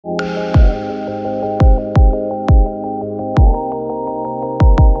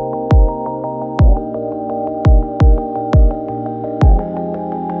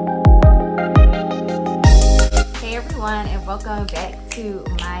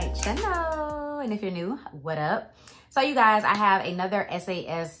my channel. And if you're new, what up? So you guys, I have another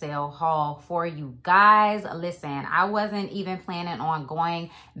SAS sale haul for you guys. Listen, I wasn't even planning on going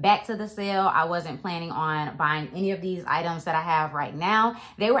back to the sale. I wasn't planning on buying any of these items that I have right now.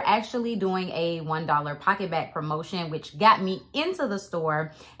 They were actually doing a $1 Pocketbac promotion, which got me into the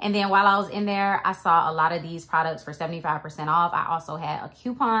store. And then while I was in there, I saw a lot of these products for 75% off. I also had a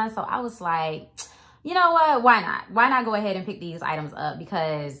coupon. So I was like, you know what? Why not? Why not go ahead and pick these items up?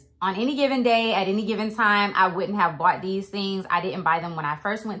 Because on any given day, at any given time, I wouldn't have bought these things. I didn't buy them when I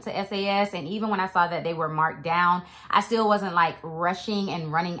first went to SAS. And even when I saw that they were marked down, I still wasn't like rushing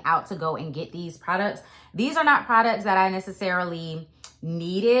and running out to go and get these products. These are not products that I necessarily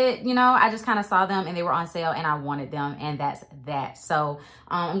needed, you know. I just kind of saw them and they were on sale and I wanted them, and that's that. So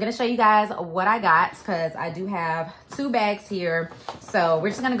I'm gonna show you guys what I got because I do have 2 bags here. So we're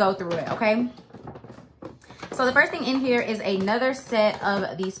just gonna go through it, okay? So the first thing in here is another set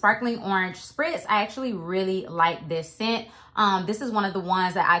of the sparkling orange spritz. I actually really like this scent. This is one of the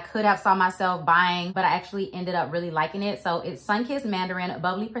ones that I could have saw myself buying, but I actually ended up really liking it. So it's Sunkissed Mandarin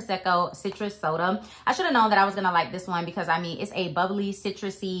Bubbly Prosecco Citrus Soda. I should have known that I was gonna like this one because I mean, it's a bubbly,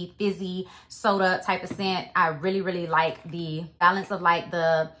 citrusy, fizzy soda type of scent. I really, really like the balance of like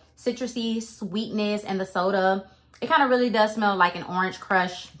the citrusy sweetness and the soda. It kind of really does smell like an orange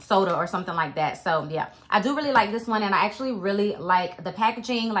crush soda or something like that. So yeah, I do really like this one, and I actually really like the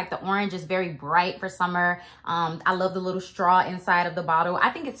packaging. Like the orange is very bright for summer. I love the little straw inside of the bottle.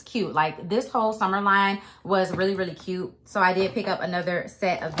 I think it's cute. Like this whole summer line was really, really cute. So I did pick up another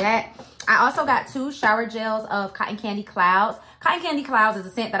set of that. I also got 2 shower gels of Cotton Candy Clouds. Cotton Candy Clouds is a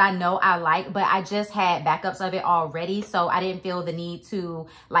scent that I know I like, but I just had backups of it already, so I didn't feel the need to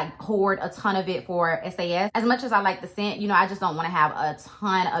like hoard a ton of it for SAS. As much as I like the scent, you know, I just don't want to have a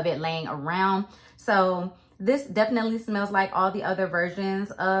ton of it laying around. So this definitely smells like all the other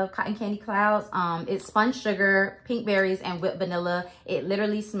versions of Cotton Candy Clouds. It's spun sugar, pink berries, and whipped vanilla. It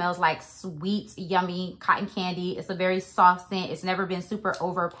literally smells like sweet, yummy cotton candy. It's a very soft scent. It's never been super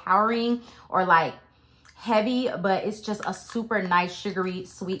overpowering or like heavy, but it's just a super nice, sugary,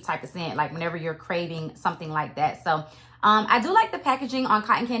 sweet type of scent, like whenever you're craving something like that. So I do like the packaging on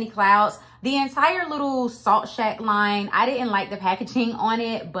Cotton Candy Clouds. The entire little Salt Shack line, I didn't like the packaging on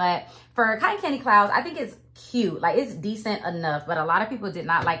it, but for Cotton Candy Clouds, I think it's cute. Like it's decent enough, but a lot of people did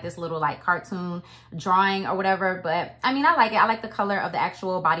not like this little like cartoon drawing or whatever. But I mean, I like it. I like the color of the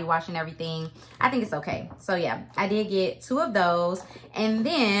actual body wash and everything. I think it's okay. So yeah, I did get 2 of those. And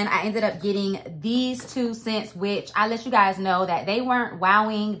then I ended up getting these 2 scents, which I let you guys know that they weren't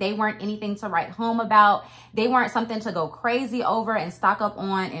wowing. They weren't anything to write home about. They weren't something to go crazy over and stock up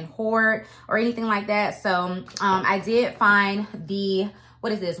on and hoard or anything like that. So I did find the,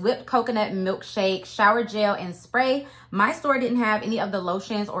 what is this? Whipped coconut milkshake shower gel and spray. My store didn't have any of the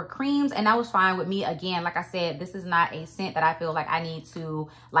lotions or creams, and that was fine with me. Again, like I said, this is not a scent that I feel like I need to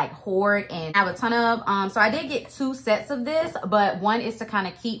like hoard and have a ton of. So I did get 2 sets of this, but one is to kind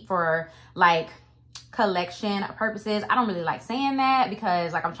of keep for like collection purposes. I don't really like saying that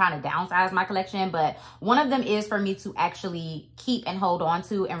because like I'm trying to downsize my collection, but one of them is for me to actually keep and hold on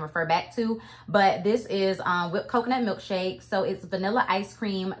to and refer back to. But this is whipped coconut milkshake. So it's vanilla ice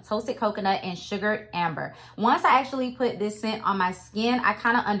cream, toasted coconut, and sugared amber. Once I actually put this scent on my skin, I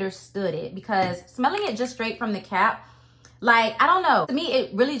kind of understood it because smelling it just straight from the cap, like, I don't know. To me,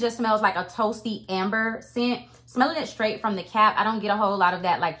 it really just smells like a toasty amber scent. Smelling it straight from the cap, I don't get a whole lot of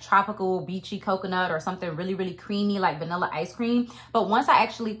that like tropical beachy coconut or something really, really creamy like vanilla ice cream. But once I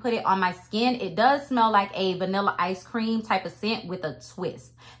actually put it on my skin, it does smell like a vanilla ice cream type of scent with a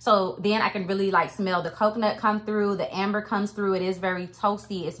twist. So then I can really like smell the coconut come through, the amber comes through. It is very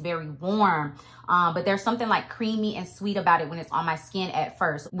toasty, it's very warm. But there's something like creamy and sweet about it when it's on my skin at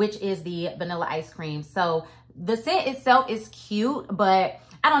first, which is the vanilla ice cream. So the scent itself is cute, but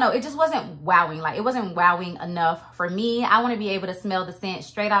I don't know, it just wasn't wowing. Like it wasn't wowing enough for me. I want to be able to smell the scent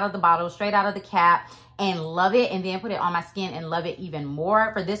straight out of the bottle, straight out of the cap, and love it, and then put it on my skin and love it even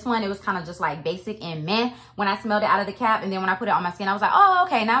more. For this one, it was kind of just like basic and meh when I smelled it out of the cap, and then when I put it on my skin, I was like, oh,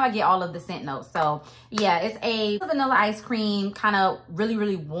 okay, now I get all of the scent notes. So yeah, it's a vanilla ice cream, kind of really,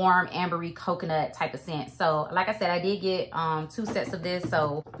 really warm, ambery coconut type of scent. So like I said, I did get 2 sets of this.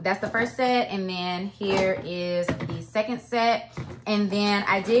 So that's the first set, and then here is the second set. And then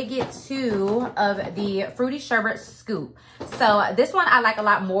I did get 2 of the Fruity Sherbet Scoop. So this one I like a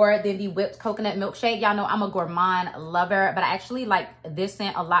lot more than the whipped coconut milkshake. Y'all know I'm a gourmand lover, but I actually like this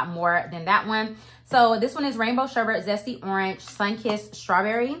scent a lot more than that one. So this one is Rainbow Sherbet Zesty Orange Sunkissed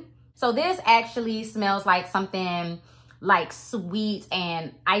Strawberry. So this actually smells like something like sweet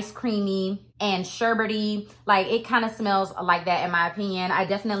and ice creamy and sherbety. Like, it kind of smells like that in my opinion. I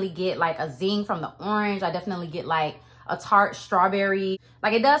definitely get like a zing from the orange. I definitely get like a tart strawberry.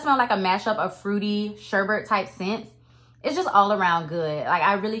 Like, it does smell like a mashup of fruity sherbet type scents. It's just all around good. Like,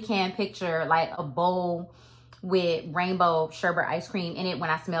 I really can picture like a bowl with rainbow sherbet ice cream in it when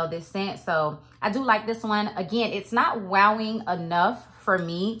I smell this scent. So I do like this one. Again, it's not wowing enough for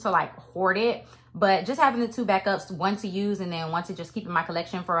me to like hoard it, but just having the two backups, one to use and then one to just keep in my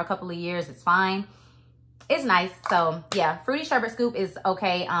collection for a couple of years, it's fine. It's nice. So yeah, fruity sherbet scoop is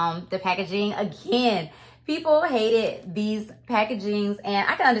okay. The packaging, again, people hated these packagings and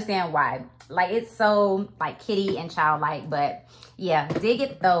I can understand why. Like, it's so like kitty and childlike, but yeah, did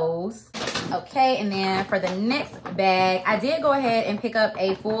get those. Okay, and then for the next bag, I did go ahead and pick up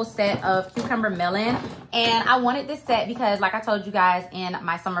a full set of cucumber melon. And I wanted this set because, like I told you guys in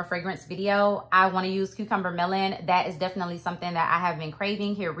my summer fragrance video, I want to use cucumber melon. That is definitely something that I have been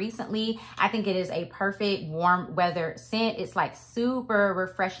craving here recently. I think it is a perfect warm weather scent. It's like super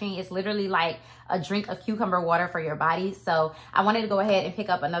refreshing. It's literally like a drink of cucumber water for your body. So I wanted to go ahead and pick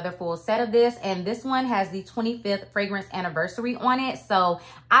up another full set of this. And this one has the 25th fragrance anniversary on it. So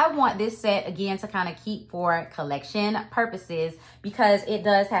I want this set again to kind of keep for collection purposes because it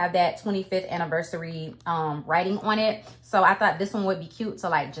does have that 25th anniversary writing on it. So I thought this one would be cute to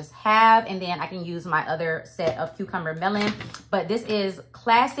like just have, and then I can use my other set of cucumber melon. But this is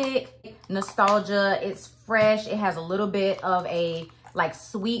classic nostalgia. It's fresh. It has a little bit of a like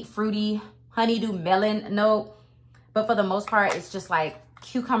sweet fruity honeydew melon note, but for the most part it's just like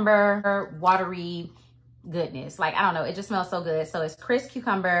cucumber watery goodness. Like, I don't know, it just smells so good. So it's crisp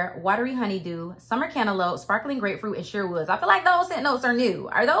cucumber, watery honeydew, summer cantaloupe, sparkling grapefruit, and sherwoods. I feel like those scent notes are new.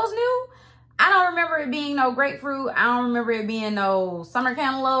 Are those new? I don't remember it being no grapefruit. I don't remember it being no summer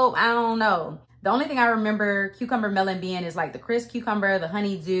cantaloupe. I don't know. The only thing I remember cucumber melon being is like the crisp cucumber, the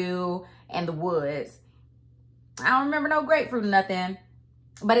honeydew, and the woods. I don't remember no grapefruit or nothing.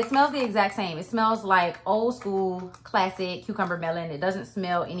 But it smells the exact same. It smells like old school, classic cucumber melon. It doesn't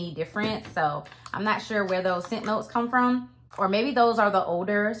smell any different. So I'm not sure where those scent notes come from. Or maybe those are the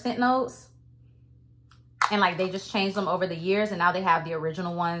older scent notes. And like they just changed them over the years and now they have the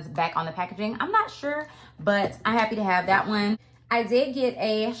original ones back on the packaging. I'm not sure, but I'm happy to have that one. I did get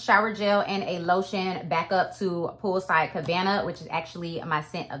a shower gel and a lotion back up to Poolside Cabana, which is actually my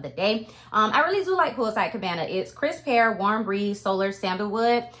scent of the day. I really do like Poolside Cabana. It's crisp hair, warm breeze, solar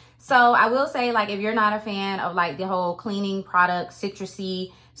sandalwood. So I will say, like, if you're not a fan of like the whole cleaning product,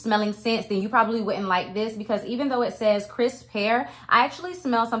 citrusy smelling scents, then you probably wouldn't like this, because even though it says crisp hair, I actually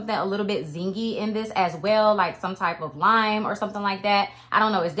smell something a little bit zingy in this as well, like some type of lime or something like that. I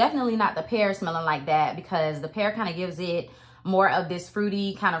don't know. It's definitely not the pear smelling like that, because the pear kind of gives it more of this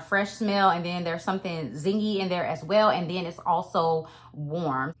fruity kind of fresh smell, and then there's something zingy in there as well, and then it's also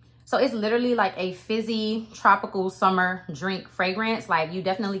warm. So it's literally like a fizzy tropical summer drink fragrance. Like, you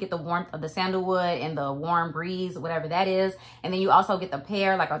definitely get the warmth of the sandalwood and the warm breeze, whatever that is. And then you also get the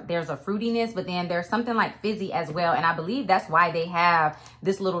pear, like there's a fruitiness, but then there's something like fizzy as well. And I believe that's why they have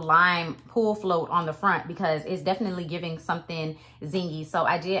this little lime pool float on the front, because it's definitely giving something zingy. So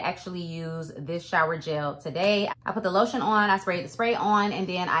I did actually use this shower gel today. I put the lotion on, I sprayed the spray on, and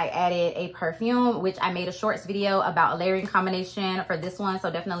then I added a perfume, which I made a shorts video about a layering combination for this one. So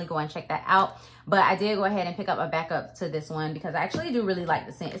definitely go and check that out. But I did go ahead and pick up a backup to this one because I actually do really like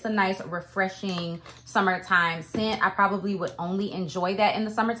the scent. It's a nice, refreshing summertime scent. I probably would only enjoy that in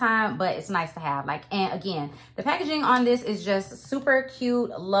the summertime, but it's nice to have. Like, and again, the packaging on this is just super cute.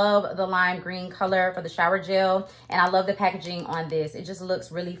 Love the lime green color for the shower gel. And I love the packaging on this. It just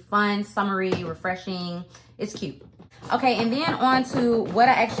looks really fun, summery, refreshing. It's cute. Okay, and then on to what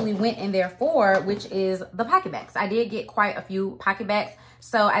I actually went in there for, which is the Pocketbacs. I did get quite a few Pocketbacs.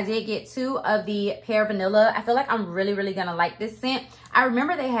 So I did get 2 of the Pear Vanilla. I feel like I'm really, really gonna like this scent. I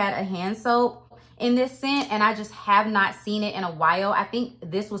remember they had a hand soap in this scent, and I just have not seen it in a while. I think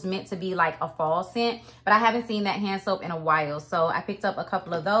this was meant to be like a fall scent, but I haven't seen that hand soap in a while. So I picked up a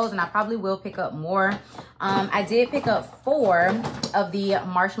couple of those, and I probably will pick up more. I did pick up 4 of the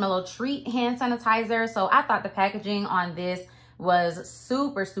Marshmallow Treat hand sanitizer. So I thought the packaging on this was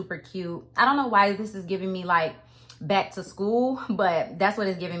super, super cute. I don't know why this is giving me like back to school, but that's what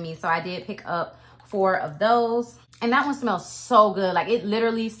it's giving me. So I did pick up 4 of those, and that one smells so good. Like, it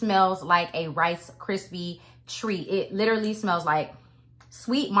literally smells like a Rice Krispie treat. It literally smells like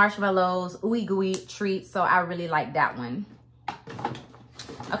sweet marshmallows, ooey gooey treats. So I really like that one.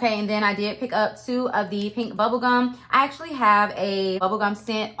 Okay, and then I did pick up 2 of the pink bubblegum. I actually have a bubblegum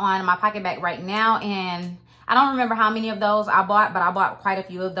scent on my Pocketbac right now, and I don't remember how many of those I bought, but I bought quite a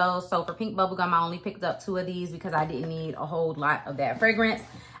few of those. So for pink bubblegum, I only picked up 2 of these because I didn't need a whole lot of that fragrance.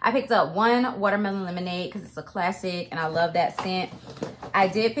 I picked up 1 watermelon lemonade because it's a classic and I love that scent. I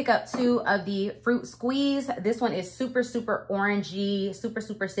did pick up 2 of the fruit squeeze. This one is super, super orangey, super,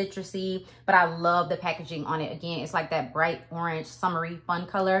 super citrusy, but I love the packaging on it. Again, it's like that bright orange, summery, fun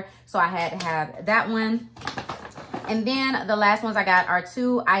color. So I had to have that one. And then the last ones I got are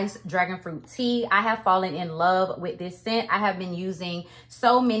 2 iced dragon fruit tea. I have fallen in love with this scent. I have been using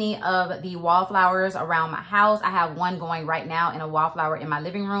so many of the wallflowers around my house. I have one going right now in a wallflower in my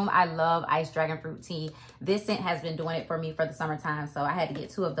living room. I love iced dragon fruit tea. This scent has been doing it for me for the summertime. So I had to get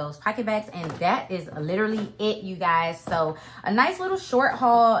 2 of those Pocketbacs, and that is literally it, you guys. So a nice little short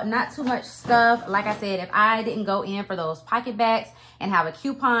haul, not too much stuff. Like I said, if I didn't go in for those Pocketbacs and have a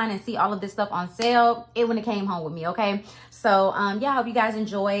coupon and see all of this stuff on sale, it wouldn't have came home with me, okay? So yeah, I hope you guys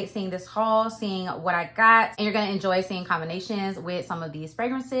enjoyed seeing this haul, seeing what I got, and you're gonna enjoy seeing combinations with some of these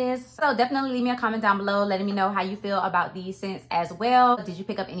fragrances. So definitely leave me a comment down below letting me know how you feel about these scents as well. Did you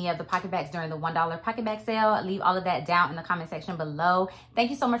pick up any of the Pocketbacs during the $1 Pocketbac sale? Leave all of that down in the comment section below. Thank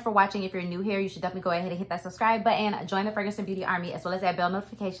you so much for watching. If you're new here, you should definitely go ahead and hit that subscribe button, join the Fragrance and Beauty Army, as well as that bell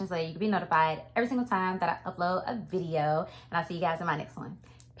notification so that you can be notified every single time that I upload a video. And I'll see you guys in my next one.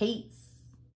 Peace.